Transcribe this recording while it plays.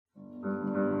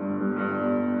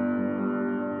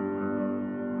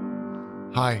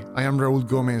Hi, I am Raul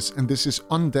Gomez, and this is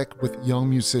On Deck with Young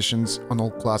Musicians on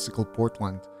All Classical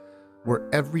Portland, where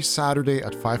every Saturday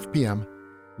at 5 p.m.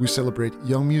 we celebrate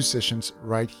young musicians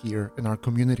right here in our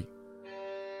community.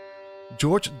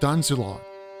 George Danzulot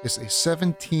is a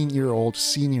 17-year-old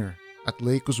senior at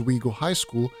Lake Oswego High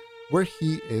School, where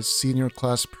he is senior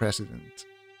class president.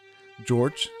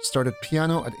 George started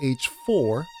piano at age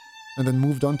 4 and then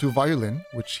moved on to violin,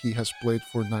 which he has played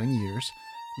for 9 years,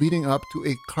 leading up to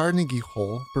a Carnegie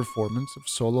Hall performance of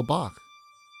solo Bach.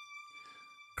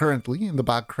 Currently, in the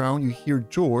background, you hear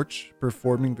George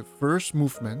performing the first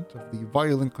movement of the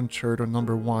Violin Concerto No.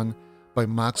 1 by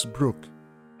Max Bruch,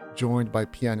 joined by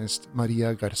pianist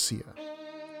Maria Garcia.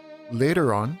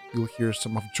 Later on, you'll hear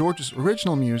some of George's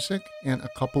original music and a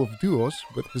couple of duos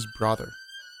with his brother.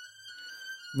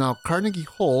 Now, Carnegie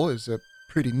Hall is a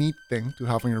pretty neat thing to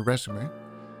have on your resume,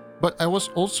 but I was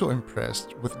also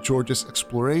impressed with George's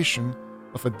exploration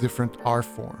of a different art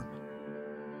form.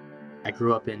 I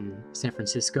grew up in San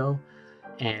Francisco,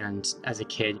 and as a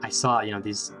kid, I saw,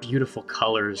 these beautiful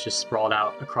colors just sprawled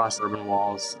out across urban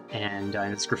walls and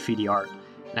this graffiti art.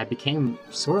 And I became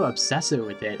sort of obsessive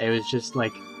with it. It was just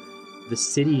like the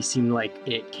city seemed like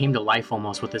it came to life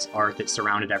almost with this art that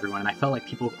surrounded everyone. And I felt like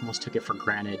people almost took it for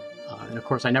granted. And of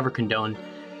course, I never condoned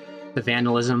the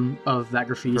vandalism of that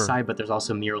graffiti side, but there's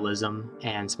also muralism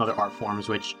and some other art forms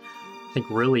which I think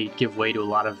really give way to a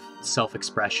lot of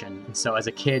self-expression. And so as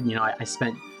a kid, I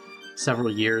spent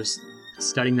several years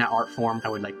studying that art form. I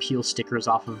would peel stickers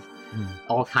off of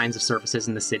all kinds of surfaces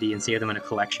in the city and save them in a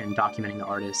collection, documenting the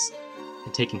artists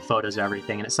and taking photos of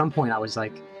everything. And at some point I was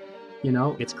like,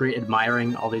 it's great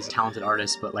admiring all these talented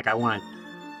artists, but I want to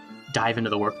dive into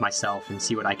the work myself and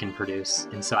see what I can produce.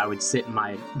 And so I would sit in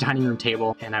my dining room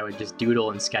table and I would just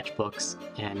doodle in sketchbooks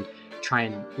and try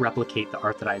and replicate the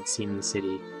art that I had seen in the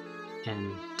city.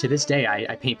 And to this day,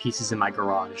 I paint pieces in my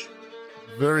garage.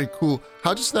 Very cool.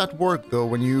 How does that work, though?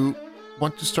 When you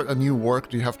want to start a new work,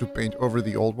 do you have to paint over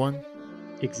the old one?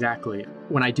 Exactly.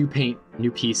 When I do paint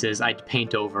new pieces, I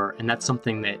paint over, and that's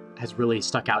something that has really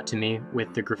stuck out to me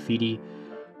with the graffiti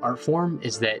art form,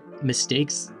 is that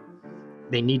mistakes,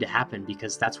 they need to happen,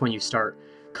 because that's when you start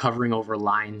covering over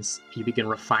lines, you begin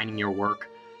refining your work,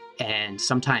 and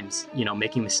sometimes,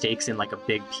 making mistakes in a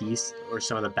big piece or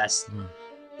some of the best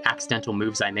accidental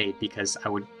moves I made, because I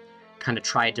would kind of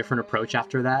try a different approach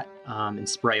after that and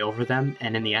spray over them.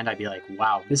 And in the end, I'd be like,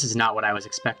 wow, this is not what I was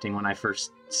expecting when I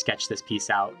first sketched this piece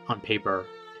out on paper.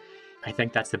 I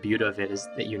think that's the beauty of it, is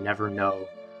that you never know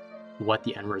what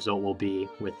the end result will be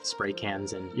with spray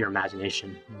cans and your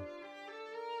imagination.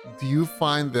 Do you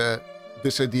find that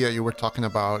this idea you were talking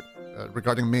about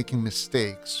regarding making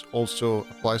mistakes also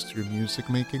applies to your music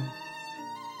making?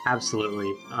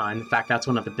 Absolutely. In fact, that's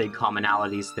one of the big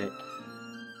commonalities that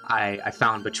I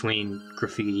found between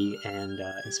graffiti and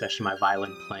especially my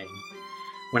violin playing.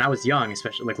 When I was young,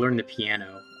 especially learning the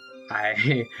piano,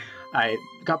 I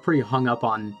got pretty hung up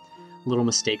on little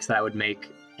mistakes that I would make,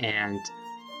 and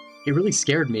it really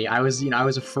scared me. I was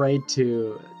afraid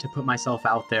to put myself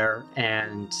out there,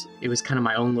 and it was kind of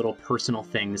my own little personal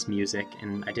thing, this music,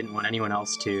 and I didn't want anyone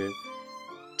else to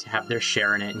have their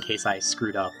share in it in case I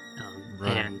screwed up.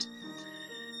 Right. And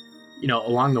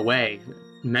along the way,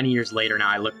 many years later now,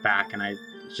 I look back and I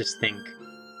just think,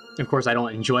 of course, I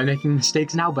don't enjoy making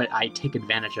mistakes now, but I take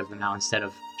advantage of them now instead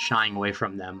of shying away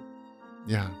from them.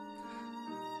 Yeah.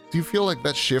 Do you feel like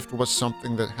that shift was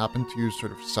something that happened to you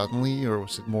sort of suddenly, or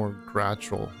was it more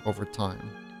gradual over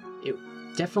time? It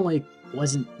definitely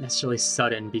wasn't necessarily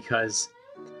sudden, because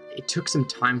it took some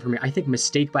time for me. I think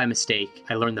mistake by mistake,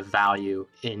 I learned the value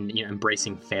in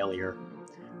embracing failure.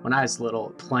 When I was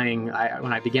little, playing,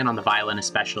 when I began on the violin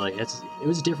especially, it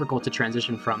was difficult to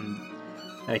transition from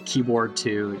a keyboard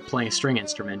to playing a string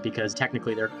instrument, because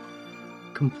technically they're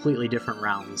completely different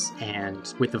rounds.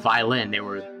 And with the violin,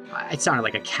 it sounded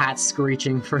like a cat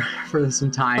screeching for some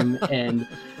time, and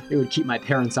it would keep my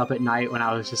parents up at night when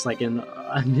I was just in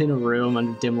a room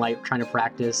under dim light trying to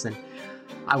practice, and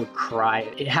I would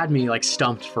cry. It had me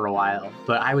stumped for a while,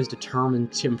 but I was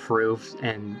determined to improve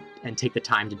and take the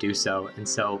time to do so. And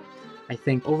so I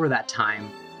think over that time,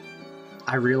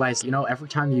 I realized, every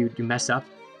time you mess up,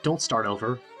 don't start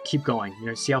over, keep going,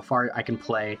 see how far I can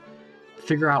play,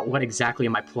 figure out what exactly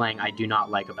am I playing I do not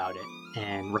like about it.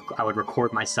 And I would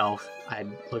record myself. I'd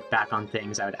look back on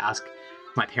things. I would ask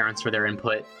my parents for their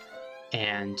input.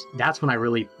 And that's when I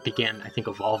really began, I think,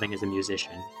 evolving as a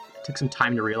musician. It took some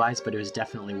time to realize, but it was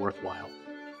definitely worthwhile.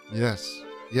 Yes.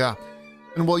 Yeah.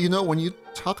 And when you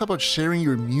talk about sharing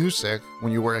your music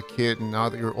when you were a kid and now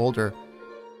that you're older,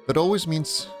 that always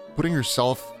means putting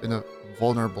yourself in a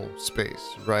vulnerable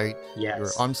space, right? Yes.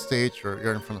 You're on stage, or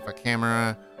you're in front of a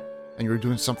camera, and you're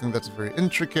doing something that's very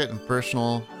intricate and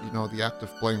personal, the act of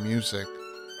playing music.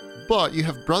 But you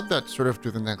have brought that sort of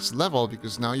to the next level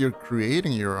because now you're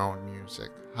creating your own music.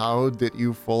 How did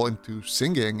you fall into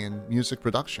singing and music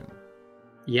production?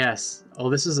 Yes. Oh,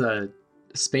 this is a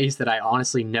space that I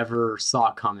honestly never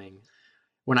saw coming.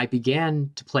 When I began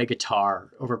to play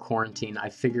guitar over quarantine, I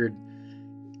figured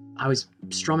I was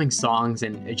strumming songs,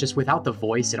 and it just without the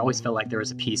voice, it always felt like there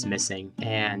was a piece missing.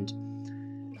 And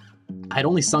I'd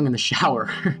only sung in the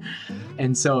shower.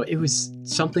 And so it was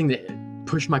something that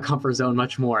pushed my comfort zone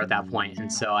much more at that point.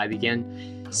 And so I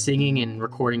began singing and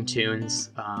recording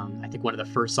tunes. I think one of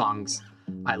the first songs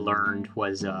I learned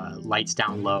was Lights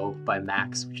Down Low by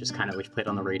Max, which played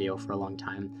on the radio for a long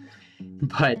time.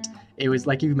 But it was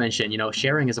like you mentioned,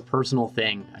 sharing is a personal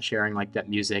thing, sharing like that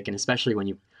music, and especially when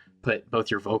you put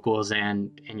both your vocals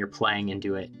and your playing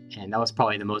into it. And that was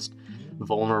probably the most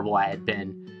vulnerable I had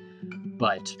been.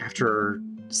 But after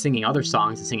singing other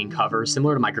songs and singing covers,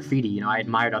 similar to my graffiti, I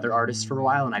admired other artists for a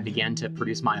while, and I began to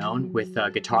produce my own with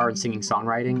guitar and singing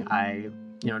songwriting. I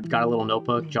got a little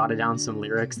notebook, jotted down some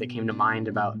lyrics that came to mind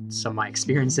about some of my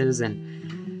experiences,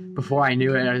 and before I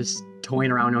knew it, I was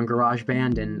toying around on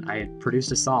GarageBand, and I had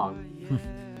produced a song.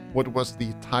 What was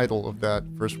the title of that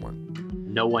first one?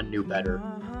 No One Knew Better.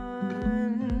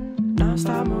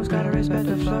 Non-stop moves, gotta respect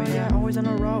the flow, yeah. Always on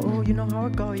the road, ooh, you know how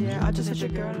it go, yeah. I just hit your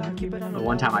girl, I keep it on the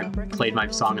one time I played my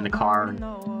song in the car,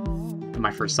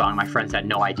 my first song, my friends had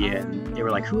no idea, and they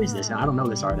were like, who is this? And I don't know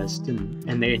this artist.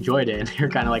 And they enjoyed it, and they were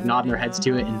kind of like nodding their heads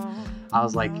to it, and I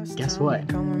was like, guess what?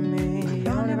 Come with me, you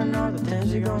don't even know the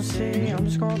things you gon' see. I'm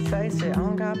just gonna face it, I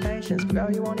don't got patience, but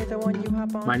girl, you want either one, you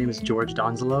hop on. My name is George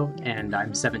Donzelo, and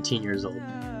I'm 17 years old.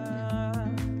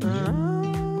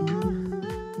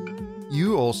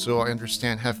 You also, I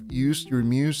understand, have used your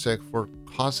music for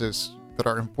causes that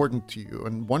are important to you.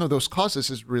 And one of those causes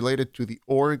is related to the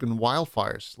Oregon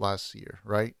wildfires last year,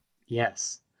 right?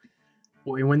 Yes.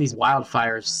 When these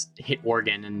wildfires hit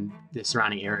Oregon and the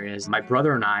surrounding areas, my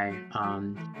brother and I,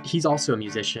 he's also a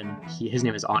musician. His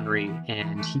name is Henri,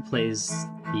 and he plays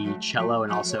the cello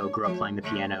and also grew up playing the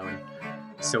piano. And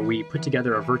so we put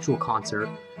together a virtual concert.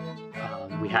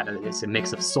 We had it's a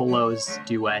mix of solos,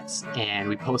 duets, and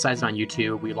we publicized it on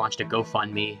YouTube. We launched a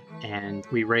GoFundMe, and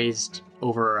we raised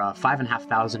over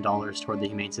 $5,500 toward the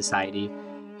Humane Society.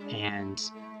 And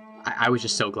I was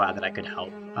just so glad that I could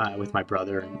help with my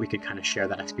brother, and we could kind of share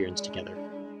that experience together.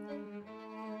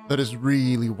 That is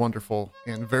really wonderful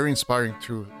and very inspiring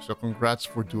too. So congrats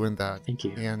for doing that. Thank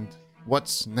you. And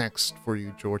what's next for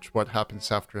you, George? What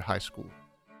happens after high school?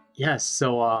 Yes,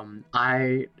 so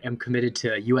I am committed to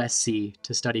USC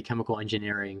to study chemical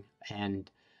engineering,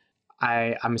 and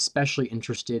I'm especially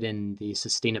interested in the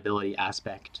sustainability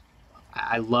aspect.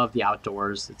 I love the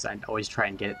outdoors. I always try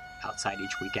and get outside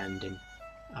each weekend and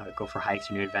go for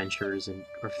hikes or new adventures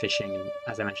or fishing. And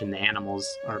as I mentioned, the animals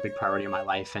are a big priority in my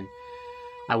life, and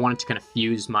I wanted to kind of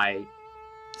fuse my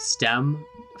STEM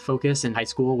focus in high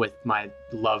school with my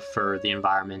love for the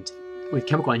environment. With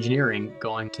chemical engineering,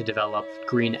 going to develop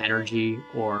green energy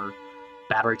or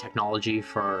battery technology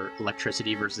for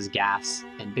electricity versus gas,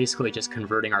 and basically just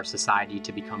converting our society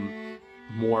to become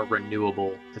more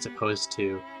renewable as opposed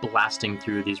to blasting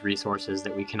through these resources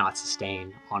that we cannot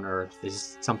sustain on Earth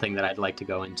is something that I'd like to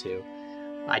go into.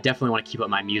 I definitely want to keep up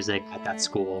my music at that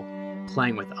school.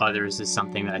 Playing with others is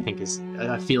something that I think is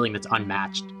a feeling that's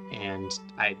unmatched, and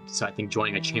so I think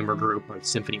joining a chamber group or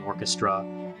symphony orchestra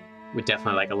would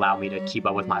definitely allow me to keep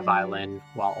up with my violin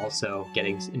while also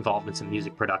getting involved in some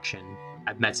music production.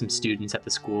 I've met some students at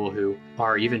the school who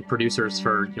are even producers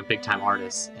for big time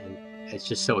artists, and it's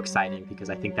just so exciting because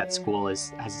I think that school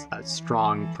has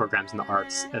strong programs in the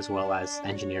arts as well as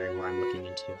engineering where I'm looking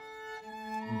into.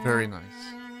 Very nice.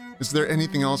 Is there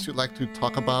anything else you'd like to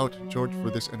talk about, George, for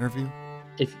this interview?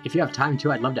 If you have time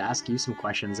too, I'd love to ask you some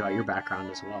questions about your background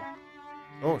as well.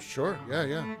 Oh, sure.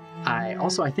 Yeah. I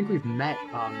think we've met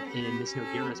in Miss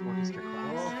Nogira's orchestra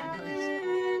class. Oh,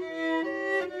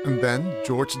 nice. And then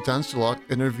George Donzelo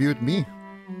interviewed me.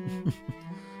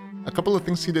 A couple of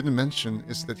things he didn't mention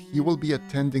is that he will be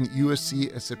attending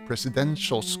USC as a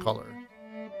presidential scholar.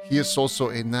 He is also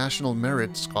a National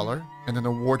Merit Scholar and an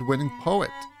award-winning poet.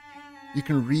 You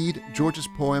can read George's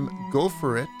poem Go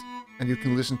For It, and you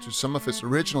can listen to some of his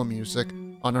original music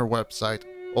on our website,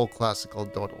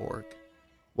 allclassical.org.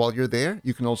 While you're there,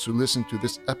 you can also listen to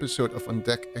this episode of On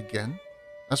Deck again,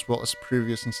 as well as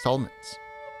previous installments.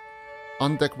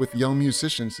 On Deck with Young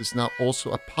Musicians is now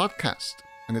also a podcast,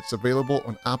 and it's available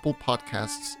on Apple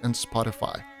Podcasts and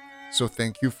Spotify. So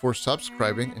thank you for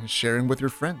subscribing and sharing with your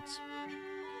friends.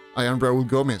 I am Raul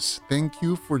Gomez. Thank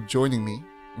you for joining me,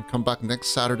 and come back next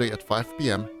Saturday at 5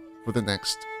 p.m. for the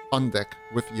next On Deck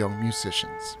with Young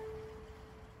Musicians.